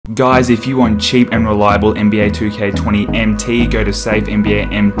Guys, if you want cheap and reliable NBA 2K20 MT, go to Save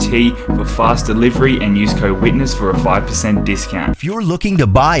NBA MT for fast delivery and use code WITNESS for a 5% discount. If you're looking to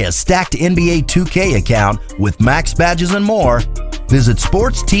buy a stacked NBA 2K account with max badges and more, visit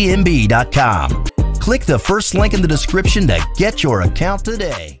sportstmb.com. Click the first link in the description to get your account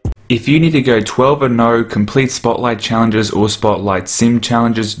today. If you need to go 12-0, complete Spotlight challenges or Spotlight Sim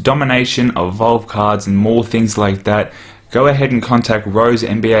challenges, domination, evolve cards and more things like that, go ahead and contact Rose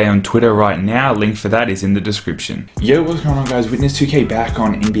NBA on Twitter right now. Link for that is in the description. Yo, what's going on guys? Witness 2K back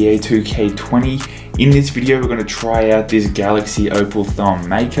on NBA 2K20. In this video, we're going to try out this Galaxy Opal Thon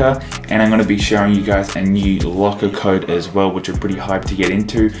Maker, and I'm going to be showing you guys a new locker code as well, which are pretty hyped to get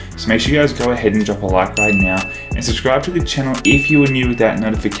into. So make sure you guys go ahead and drop a like right now and subscribe to the channel if you are new with that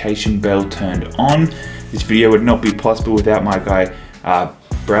notification bell turned on. This video would not be possible without my guy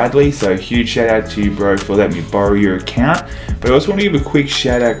Bradley, so huge shout out to you, bro, for letting me borrow your account. But I also want to give a quick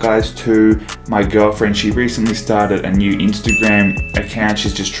shout out, guys, to my girlfriend. She recently started a new Instagram account.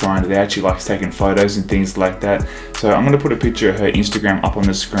 She's just trying it out. She likes taking photos and things like that. So I'm going to put a picture of her Instagram up on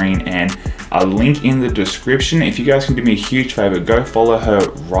the screen and a link in the description. If you guys can do me a huge favor, go follow her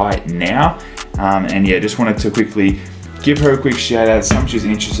right now. And yeah, just wanted to quickly give her a quick shout out, something she's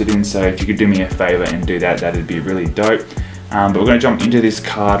interested in. So if you could do me a favor and do that, that'd be really dope. But we're going to jump into this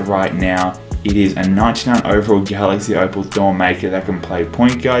card right now. It is a 99 overall Galaxy Opal Thon Maker that can play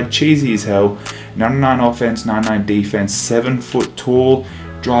point guard, cheesy as hell, 99 offense, 99 defense, 7 foot tall,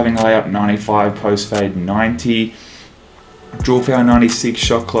 driving layup 95, post fade 90, draw foul 96,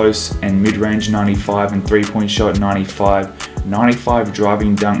 shot close and mid range 95, and 3-point shot 95, 95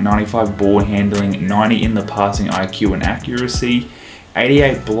 driving dunk, 95 ball handling, 90 in the passing IQ and accuracy,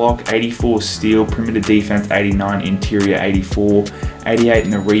 88 block, 84 steal, perimeter defense 89, interior 84, 88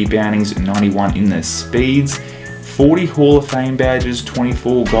 in the reboundings, 91 in the speeds, 40 Hall of Fame badges,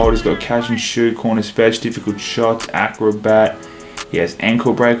 24 gold. He's got catch and shoot, corner special, difficult shots, acrobat. He has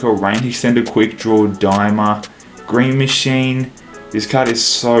ankle breaker, range extender, quick draw, dimer, green machine. This card is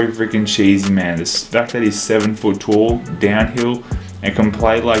so freaking cheesy, man. The fact that he's 7 foot tall, downhill, and can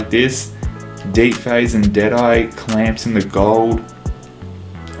play like this, deep phase and deadeye, clamps in the gold.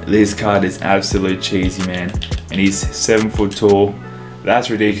 This card is absolute cheesy, man, and he's 7 foot tall.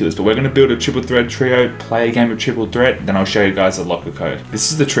 That's ridiculous. But we're going to build a triple threat trio, play a game of triple threat, then I'll show you guys the locker code.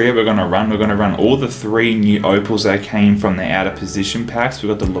 This is the trio we're going to run. We're going to run all the 3 new opals that came from the out of position packs.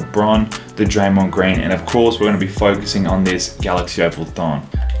 We've got the LeBron, the Draymond green, and of course we're going to be focusing on this Galaxy Opal Thon.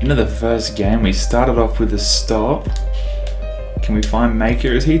 Into the first game, we started off with a stop. Can we find Maker?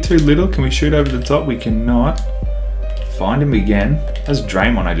 Is he too little? Can we shoot over the top? We cannot. Find him again. That's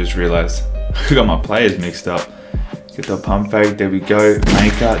Draymond, I just realized. I got my players mixed up. Get the pump fake, there we go.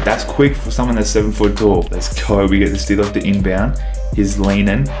 Maker, that's quick for someone that's 7 foot tall. Let's go, we get the steal off the inbound. He's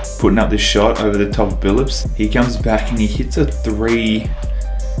leaning, putting up the shot over the top of Billups. He comes back and he hits a 3.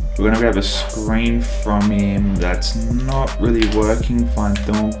 We're gonna grab a screen from him. That's not really working. Find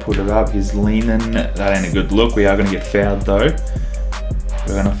Thorn, put it up. He's leaning, that ain't a good look. We are gonna get fouled though.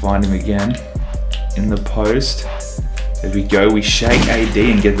 We're gonna find him again in the post. There we go, we shake AD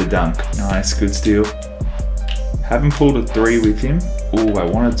and get the dunk. Nice, good steal. Haven't pulled a 3 with him. Oh, I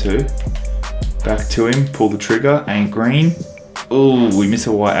wanted to. Back to him, pull the trigger, ain't green. Oh, we miss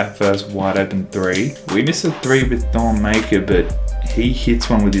a at first wide open 3. We miss a 3 with Thon Maker, but he hits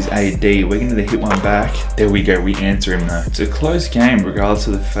one with his AD. We're going to hit one back. There we go, we answer him though. It's a close game regardless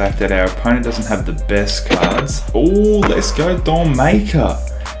of the fact that our opponent doesn't have the best cards. Oh, let's go Thon Maker.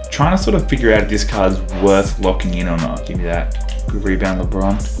 Trying to sort of figure out if this card's worth locking in or not. Give me that. Good rebound,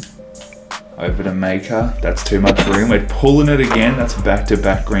 LeBron. Over to Maker. That's too much room. We're pulling it again. That's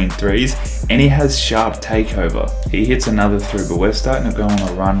back-to-back green 3s. And he has sharp takeover. He hits another 3, but we're starting to go on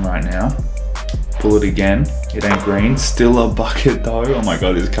a run right now. Pull it again. It ain't green. Still a bucket though. Oh my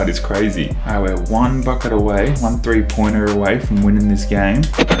god, this card is crazy. Alright, we're 1 bucket away, 1 3-pointer away from winning this game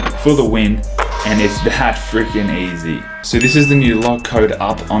for the win. And it's that freaking easy. So this is the new lock code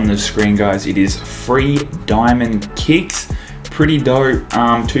up on the screen, guys. It is free diamond kicks. Pretty dope.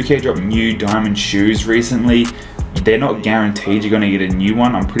 2K dropped new diamond shoes recently. They're not guaranteed you're gonna get a new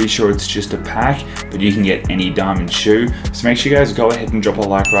one. I'm pretty sure it's just a pack, but you can get any diamond shoe. So make sure you guys go ahead and drop a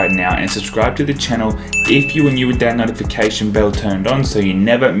like right now and subscribe to the channel if you are new with that notification bell turned on so you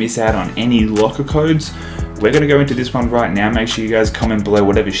never miss out on any locker codes. We're gonna go into this one right now. Make sure you guys comment below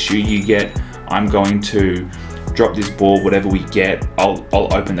whatever shoe you get. I'm going to drop this board, whatever we get. I'll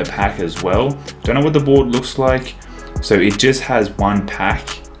open the pack as well. Don't know what the board looks like. So it just has 1 pack.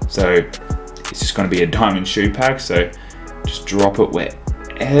 So it's just gonna be a diamond shoe pack. So just drop it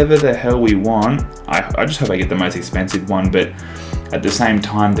wherever the hell we want. I just hope I get the most expensive one, but At the same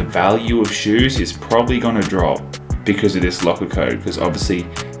time, the value of shoes is probably going to drop because of this locker code, because obviously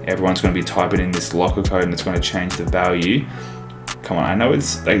everyone's going to be typing in this locker code and it's going to change the value. Come on, I know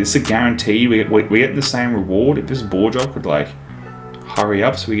it's like, this is a guarantee. We get the same reward. If this board drop could like hurry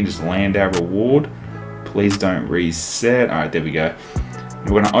up so we can just land our reward. Please don't reset. All right, there we go.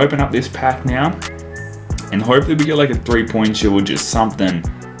 We're going to open up this pack now, and hopefully we get like a 3-point shoe or just something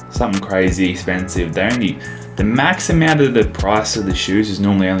crazy expensive. The max amount of the price of the shoes is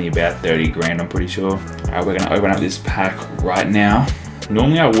normally only about 30 grand, I'm pretty sure. All right, we're going to open up this pack right now.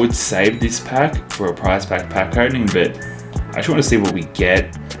 Normally I would save this pack for a prize pack opening, but I just want to see what we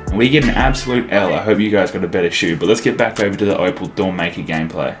get. And we get an absolute L. I hope you guys got a better shoe, but let's get back over to the Opal Thon Maker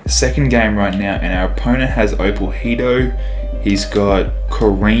gameplay. Second game right now, and our opponent has Opal Hedo. He's got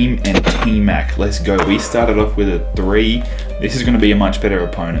Kareem and T-Mac. Let's go. We started off with a 3. This is going to be a much better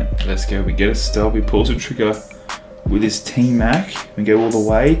opponent. Let's go. We get a stop. We pulls the trigger with his T-Mac. We go all the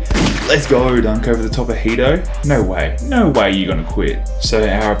way. Let's go. Dunk over the top of Hedo. No way. No way you're going to quit. So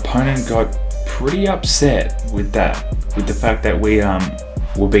our opponent got pretty upset with that, with the fact that we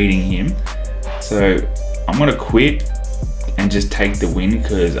were beating him. So I'm going to quit and just take the win,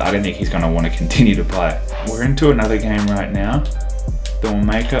 because I don't think he's going to want to continue to play. We're into another game right now. Thon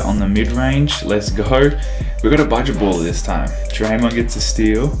Maker on the mid-range. Let's go. We got a budget baller this time. Draymond gets a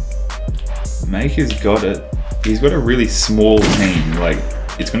steal. Maker's got it. He's got a really small team. Like,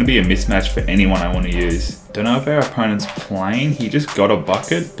 it's going to be a mismatch for anyone I want to use. Don't know if our opponent's playing. He just got a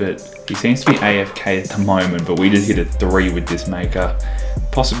bucket, but he seems to be AFK at the moment. But we just hit a 3 with this Maker.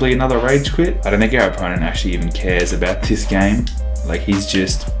 Possibly another rage quit. I don't think our opponent actually even cares about this game. Like, he's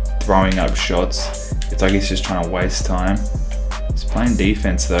just throwing up shots. It's like he's just trying to waste time. He's playing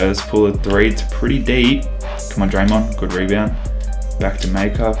defense though. Let's pull a 3. It's pretty deep. Come on, Draymond. Good rebound. Back to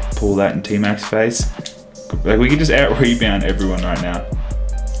Maker. Pull that in T-Mac's face. Like, we can just out-rebound everyone right now.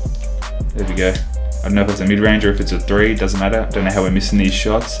 There we go. I don't know if it's a mid-range or if it's a 3. Doesn't matter. Don't know how we're missing these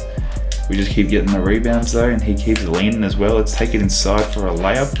shots. We just keep getting the rebounds though, and he keeps leaning as well. Let's take it inside for a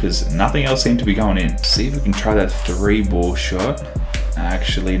layup, because nothing else seemed to be going in. See if we can try that 3-ball shot.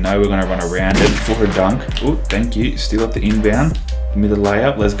 Actually, no, we're going to run around it for a dunk. Oh, thank you. Steal up the inbound. Give me the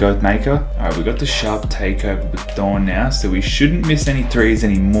layup. Let's go with Maker. All right, we got the sharp takeover with Thon now, so we shouldn't miss any 3s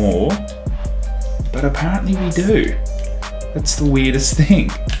anymore. But apparently we do. That's the weirdest thing.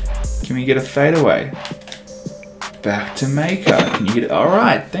 Can we get a fadeaway? Back to Maker. Can you hit it? All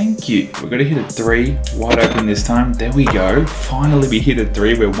right, thank you. We're going to hit a 3. Wide open this time. There we go. Finally, we hit a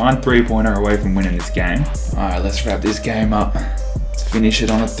 3. We're 1 3-pointer away from winning this game. All right, let's wrap this game up. Let's finish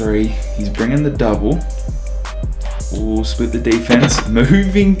it on a 3. He's bringing the double. Ooh, split the defense.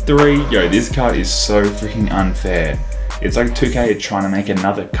 Moving 3. Yo, this card is so freaking unfair. It's like 2K trying to make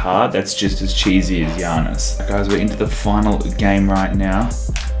another card that's just as cheesy as Giannis. Guys, we're into the final game right now.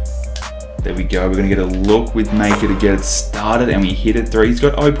 There we go. We're going to get a look with Maker to get it started, and we hit it 3. He's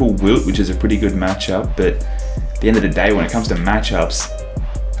got Opal Wilt, which is a pretty good matchup, but at the end of the day, when it comes to matchups,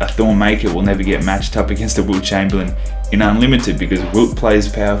 a Thon Maker will never get matched up against a Wilt Chamberlain in Unlimited, because Wilt plays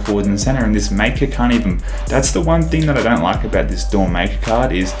power forward and center, and this Maker can't even. That's the one thing that I don't like about this Thon Maker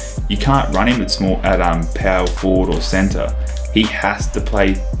card, is you can't run him at power forward or center. He has to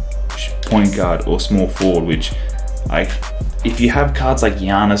play point guard or small forward, which, like, if you have cards like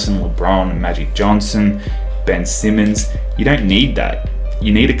Giannis and LeBron and Magic Johnson, Ben Simmons, you don't need that.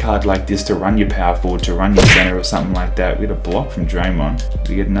 You need a card like this to run your power forward, to run your center or something like that. We get a block from Draymond.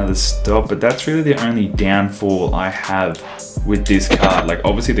 We get another stop, but that's really the only downfall I have with this card. Like,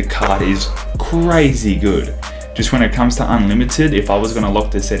 obviously the card is crazy good. Just when it comes to Unlimited, if I was going to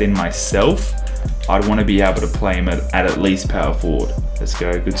lock this set in myself, I'd want to be able to play him at least power forward. Let's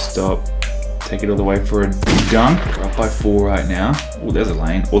go, good stop. Take it all the way for a dunk. We're up by 4 right now. Oh, there's a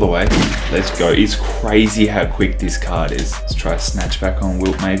lane all the way. Let's go. It's crazy how quick this card is. Let's try a snatch back on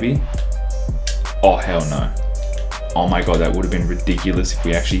Wilt maybe. Oh, hell no. Oh my god, that would have been ridiculous if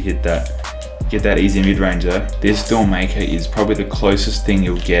we actually hit that. Get that easy mid-range though. This Thon Maker is probably the closest thing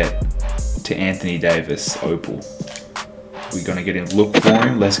you'll get to Anthony Davis Opal. We're gonna get in look for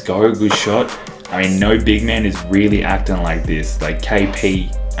him. Let's go. Good shot. I mean, no big man is really acting like this. Like,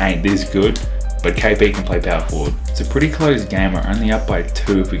 KP ain't this good, but KP can play power forward. It's a pretty close game. We're only up by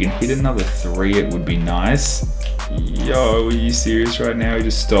 2. If we can hit another 3, it would be nice. Yo, are you serious right now? He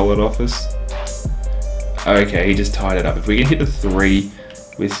just stole it off us. Okay, he just tied it up. If we can hit a 3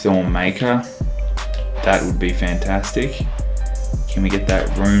 with Thon Maker, that would be fantastic. Can we get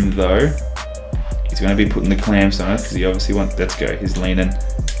that room though? He's going to be putting the clamps on it because he obviously wants. Let's go. He's leaning.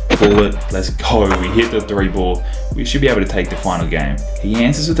 Pull it. Let's go. We hit the 3 ball. We should be able to take the final game. He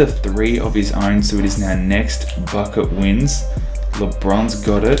answers with a 3 of his own, so it is now next bucket wins. LeBron's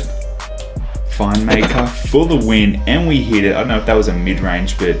got it. Thon Maker for the win, and we hit it. I don't know if that was a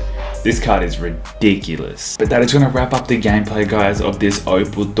mid-range, but this card is ridiculous. But that is going to wrap up the gameplay, guys, of this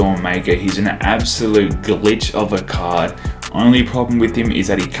Opal Thon Maker. He's an absolute glitch of a card. Only problem with him is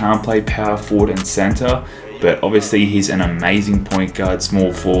that he can't play power forward and center, but obviously he's an amazing point guard,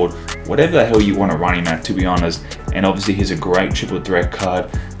 small forward, whatever the hell you want to run him at, to be honest. And obviously he's a great triple threat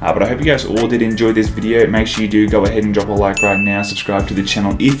card. But I hope you guys all did enjoy this video. Make sure you do go ahead and drop a like right now. Subscribe to the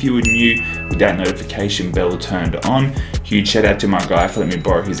channel if you were new with that notification bell turned on. Huge shout out to my guy for letting me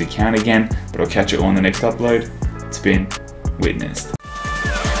borrow his account again. But I'll catch you all on the next upload. It's been witnessed.